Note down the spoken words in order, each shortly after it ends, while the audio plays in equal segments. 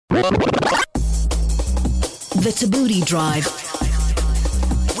The Tabooty Drive.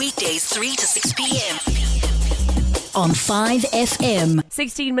 Weekdays 3 to 6 p.m. on 5FM.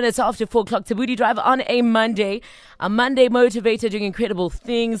 16 minutes after 4 o'clock, Tabooty Drive on a Monday. A Monday motivator doing incredible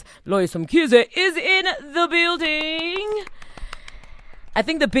things. Loyiso Mkize is in the building. I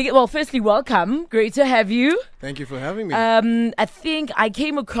think firstly, welcome. Great to have you. Thank you for having me. I think I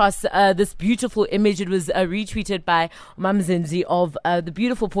came across this beautiful image. It was retweeted by Zinzi of the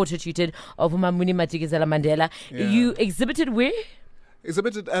beautiful portrait you did of Muni Madikizela Mandela. Yeah. You exhibited where?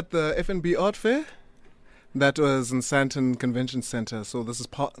 Exhibited at the FNB Art Fair. That was in Sandton Convention Center. So this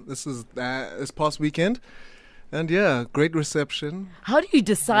is this past weekend. And yeah, great reception. How do you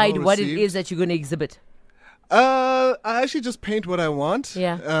decide what it is that you're going to exhibit? I actually just paint what I want.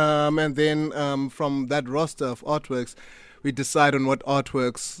 Yeah. And then from that roster of artworks, we decide on what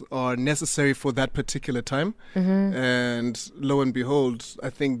artworks are necessary for that particular time. Mm-hmm. And lo and behold, I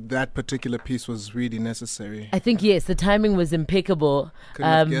think that particular piece was really necessary. I think, yes, the timing was impeccable. Couldn't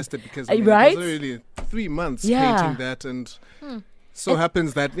have guessed it because right? it was really 3 months painting that. And so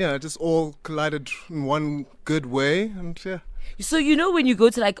happens that, it just all collided in one good way. And yeah. So when you go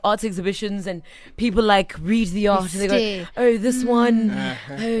to like arts exhibitions and people like read the art and they go, oh, this one,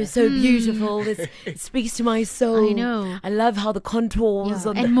 oh, so beautiful. It speaks to my soul. I know. I love how the contours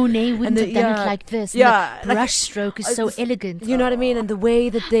and Monet wouldn't have done it like this. Yeah, the brush stroke is so elegant. You know what I mean? And the way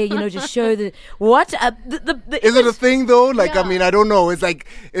that they, just show the what is it a thing though? Like I mean, I don't know. It's like,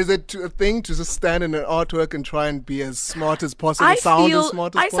 is it a thing to just stand in an artwork and try and be as smart as possible, as smart as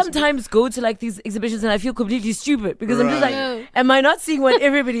possible? I sometimes go to like these exhibitions and I feel completely stupid because I'm just like, am I not seeing what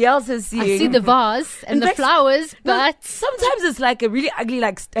everybody else is seeing? I see the vase and the flowers, but sometimes it's like a really ugly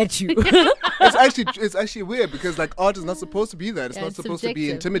like statue. It's actually weird because like art is not supposed to be that. It's not supposed to be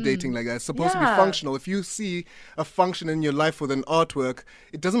intimidating like that. It's supposed to be functional. If you see a function in your life with an artwork,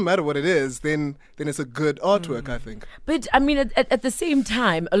 it doesn't matter what it is. Then it's a good artwork, I think. But I mean, at the same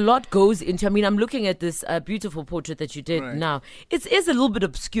time, a lot goes into. I mean, I'm looking at this beautiful portrait that you did now. It is a little bit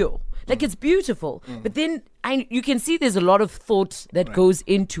obscure. Like it's beautiful, but then you can see there's a lot of thought that goes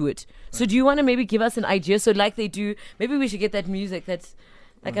into it. So do you want to maybe give us an idea? So like they do, maybe we should get that music that's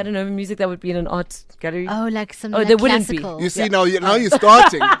like, I don't know, music that would be in an art gallery. Oh, like some there classical. wouldn't be. You see, now you're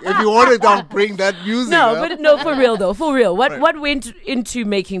starting. If you wanted to bring that music No, for real though, for real. What went into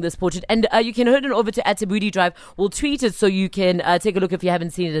making this portrait? And you can head on over to @Tabooty Drive. We'll tweet it so you can take a look if you haven't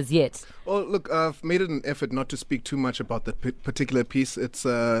seen it as yet. Well, look, I've made it an effort not to speak too much about that particular piece. It's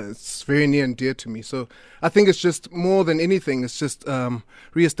very near and dear to me. So I think it's just more than anything, it's just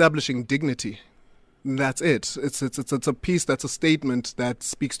reestablishing dignity. That's it. It's a piece that's a statement that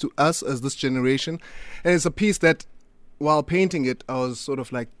speaks to us as this generation. And it's a piece that, while painting it, I was sort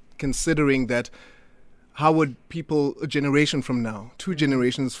of like considering that how would people a generation from now, 2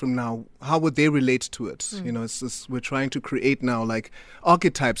 generations from now, how would they relate to it? It's just, we're trying to create now like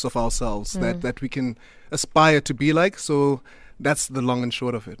archetypes of ourselves that we can aspire to be like. So that's the long and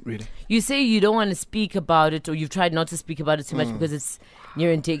short of it, really. You say you don't want to speak about it, or you've tried not to speak about it too much because it's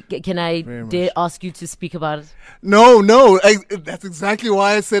near and dear. Can I dare ask you to speak about it? No. That's exactly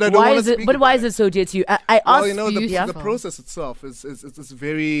why I said I don't want to speak about it. But why is it so dear to you? I asked the process itself is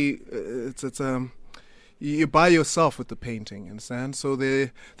very you by yourself with the painting, understand? So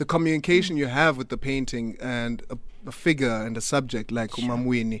the communication you have with the painting and a figure and a subject like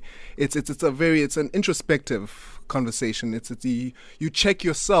Umamwini, it's an introspective conversation. You check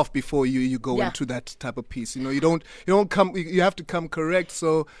yourself before you go into that type of piece. You don't come. You have to come correct.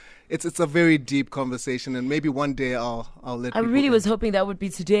 So it's a very deep conversation, and maybe one day I'll let. I really was hoping that would be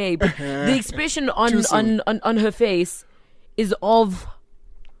today, but the expression on her face is of,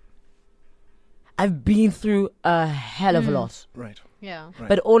 I've been through a hell of a lot. Right. Yeah. Right.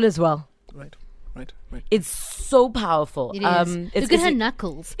 But all is well. Right. It's so powerful. It is. Look at her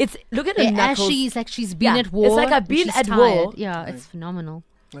knuckles. Look at her knuckles. Ashes, like she's been at war. It's like I've been at war. Yeah, it's phenomenal.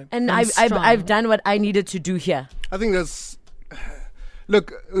 Right. And I've done what I needed to do here. I think that's.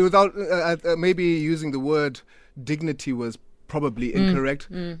 Look, without maybe using the word dignity was probably incorrect.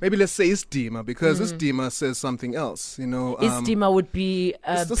 Maybe let's say istima, because istima says something else. Istima would be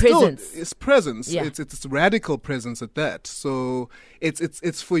presence. It's presence. Yeah. It's radical presence at that. So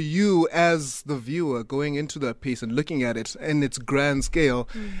it's for you as the viewer going into that piece and looking at it in its grand scale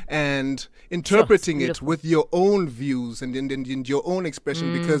and interpreting it with your own views and your own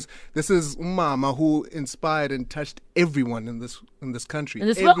expression, because this is Umama who inspired and touched everyone in this country, in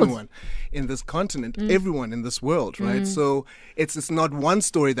this everyone world. in this continent, everyone in this world, right? So it's not one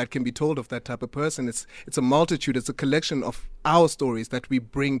story that can be told of that type of person. It's a multitude. It's a collection of our stories that we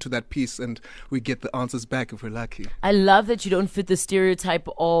bring to that piece, and we get the answers back if we're lucky. I love that you don't fit the stereotype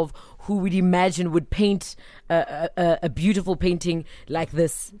of who we'd imagine would paint a beautiful painting like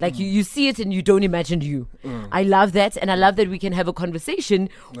this. Like you see it and you don't imagine you. I love that, and I love that we can have a conversation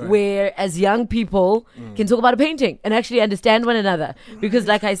where, as young people, can talk about a painting and actually understand one another. Because,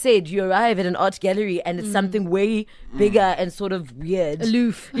 like I said, you arrive at an art gallery and it's something way bigger and sort of weird,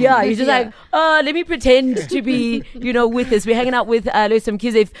 aloof. Yeah, you're just like, oh, let me pretend to be, with this. We're hanging out with Loyiso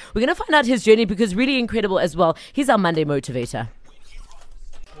Mkize. We're gonna find out his journey because really incredible as well. He's our Monday motivator.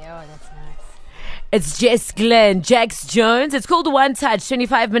 Yeah, that's nice. It's Jess Glenn, Jax Jones. It's called One Touch,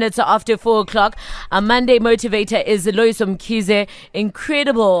 25 minutes after 4 o'clock. Our Monday motivator is Loyiso Mkize,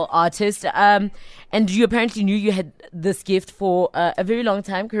 incredible artist. And you apparently knew you had this gift for a very long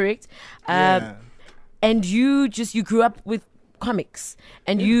time, correct? Yeah. And you grew up with comics,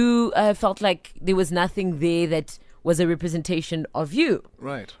 and you felt like there was nothing there that was a representation of you.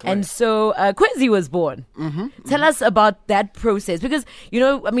 Right. And so Kwezi was born. Tell us about that process, because,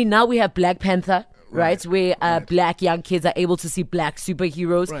 now we have Black Panther, right? Where black young kids are able to see black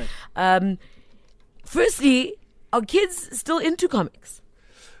superheroes. Right. Firstly, are kids still into comics?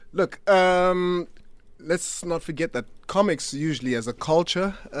 Look, let's not forget that comics usually as a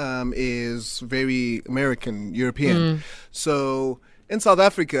culture is very American, European. So in South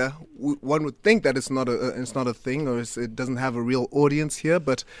Africa, one would think that it's not a thing, or it doesn't have a real audience here.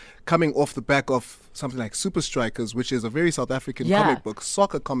 But coming off the back of something like Super Strikers, which is a very South African comic book,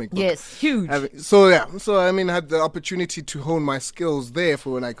 soccer comic book. Yes, huge. So I had the opportunity to hone my skills there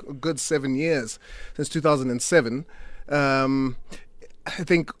for like a good 7 years, since 2007. I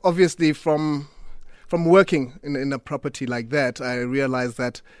think obviously from working in a property like that, I realized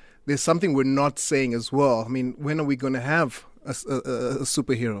that there's something we're not saying as well. I mean, when are we going to have a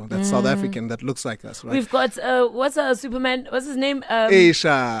superhero that's South African that looks like us, right? We've got what's Superman? What's his name?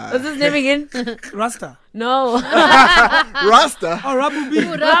 Aisha. What's his name again? Rasta. No. Rasta. Oh, Rabu B.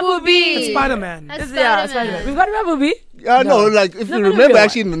 Rabu B. Spider-Man. Spider-Man. We've got Rabu B. No, like if No, you no, remember, no.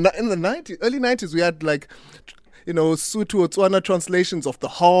 actually in the 90s, early 90s, we had like Sutu Otswana translations of the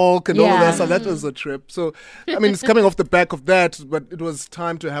Hulk and all that stuff. That was a trip. So, I mean, it's coming off the back of that, but it was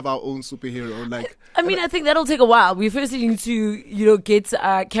time to have our own superhero. Like, I think that'll take a while. We first need to, get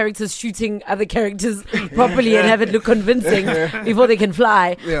characters shooting other characters properly and have it look convincing before they can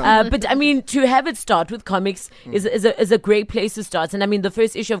fly. Yeah. But I mean, to have it start with comics is a great place to start. And I mean, the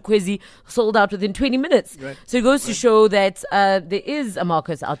first issue of Kwezi sold out within 20 minutes. Right. So it goes to show that there is a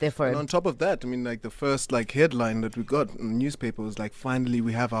market out there for and it. on top of that, I mean, like the first headline that we got in the newspaper was like, finally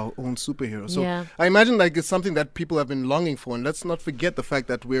we have our own superhero. So I imagine like it's something that people have been longing for. And let's not forget the fact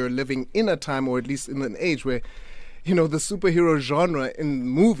that we're living in a time, or at least in an age where the superhero genre in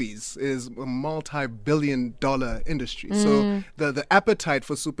movies is a multi-billion-dollar industry. So the appetite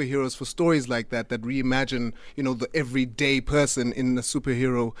for superheroes, for stories like that reimagine, the everyday person in a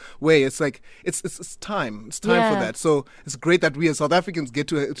superhero way, it's like it's time. It's time for that. So it's great that we as South Africans get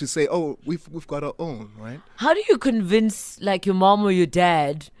to say, oh, we've got our own, right? How do you convince like your mom or your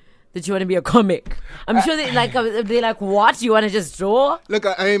dad that you want to be a comic? I'm sure they're like, what? You want to just draw? Look,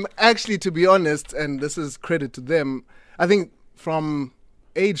 I'm actually, to be honest, and this is credit to them, I think from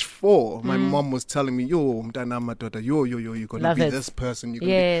age 4, my mom was telling me, yo, mntana madoda, you're going to be this person. You're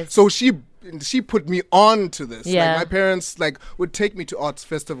gonna be. So she put me on to this. Yeah. Like my parents would take me to arts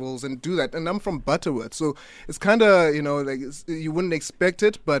festivals and do that. And I'm from Butterworth. So it's kind of, you wouldn't expect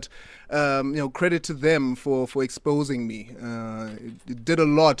it, but, credit to them for exposing me. It did a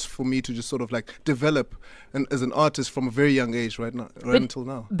lot for me to just sort of develop as an artist from a very young age until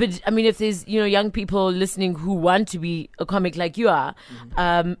now. But I mean, if there's, young people listening who want to be a comic like you are,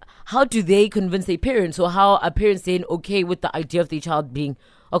 how do they convince their parents, or how are parents then okay with the idea of their child being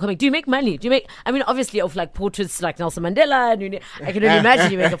a comic? Do you make money? Obviously of portraits like Nelson Mandela, and I can only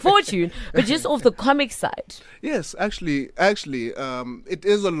imagine you make a fortune, but just off the comic side. Yes, actually, it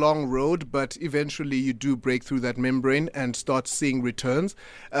is a long road, but eventually you do break through that membrane and start seeing returns.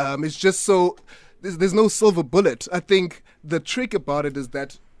 It's just so there's no silver bullet. I think the trick about it is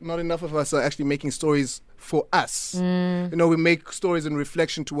that not enough of us are actually making stories for us. We make stories in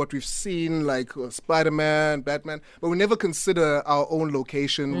reflection to what we've seen, like Spider-Man, Batman, but we never consider our own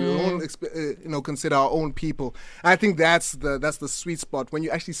location. We don't, consider our own people. I think that's the sweet spot when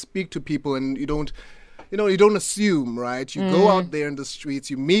you actually speak to people and you don't you don't assume, right? You go out there in the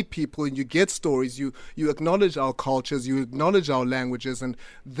streets, you meet people, and you get stories. You acknowledge our cultures, you acknowledge our languages, and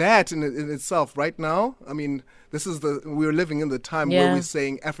that in itself, right now, I mean, we're living in the time where we're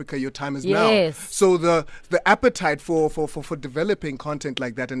saying, Africa, your time is now. So the appetite for developing content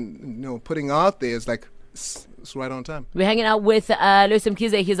like that and putting out there is like, it's right on time. We're hanging out with Loyiso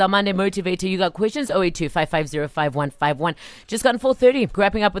Mkize. He's our Monday motivator. You got questions? 082-550-5151. Just gone 4:30.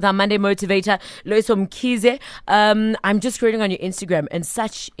 Wrapping up with our Monday motivator, Loyiso Mkize. I'm just scrolling on your Instagram and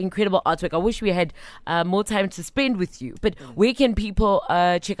such incredible artwork. I wish we had more time to spend with you. But where can people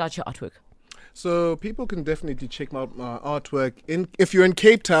check out your artwork? So people can definitely check out my artwork. If you're in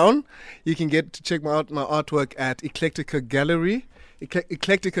Cape Town, you can get to check out my artwork at Eclectica Gallery.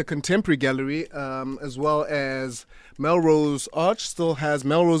 Eclectica Contemporary Gallery, as well as Melrose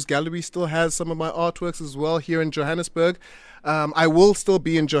Gallery still has some of my artworks as well here in Johannesburg. I will still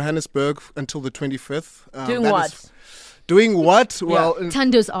be in Johannesburg until the 25th. Doing what? Well,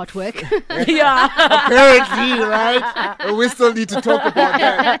 Tando's artwork. Apparently, right? We still need to talk about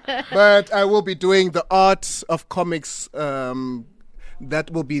that. But I will be doing the Art of Comics.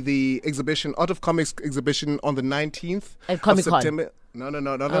 That will be the exhibition, Art of Comics exhibition on the 19th at of September. No,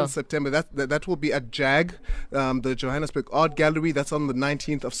 not in September. That will be at JAG, the Johannesburg Art Gallery. That's on the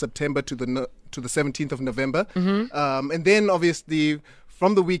 19th of September to the 17th of November. And then obviously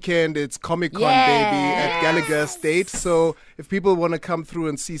from the weekend, it's Comic-Con, baby, at Gallagher Estate. So if people want to come through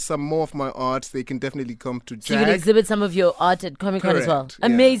and see some more of my art, they can definitely come to JAG. So you can exhibit some of your art at Comic-Con as well. Yeah.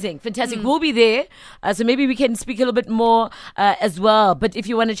 Amazing. Fantastic. We'll be there. So maybe we can speak a little bit more as well. But if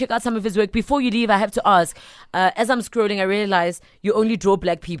you want to check out some of his work, before you leave, I have to ask, as I'm scrolling, I realize you only draw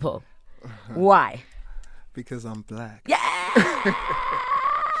black people. Why? Because I'm black. Yeah.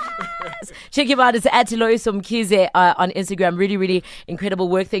 Check him out. It's at Loyiso Mkize on Instagram. Really, really incredible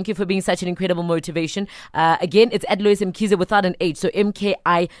work. Thank you for being such an incredible motivation. Again, it's at Loyiso Mkize without an H, so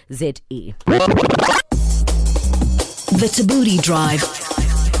Mkize. The Thabooty Drive.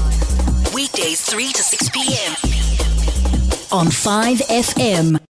 Weekdays 3 to 6 p.m. on 5FM.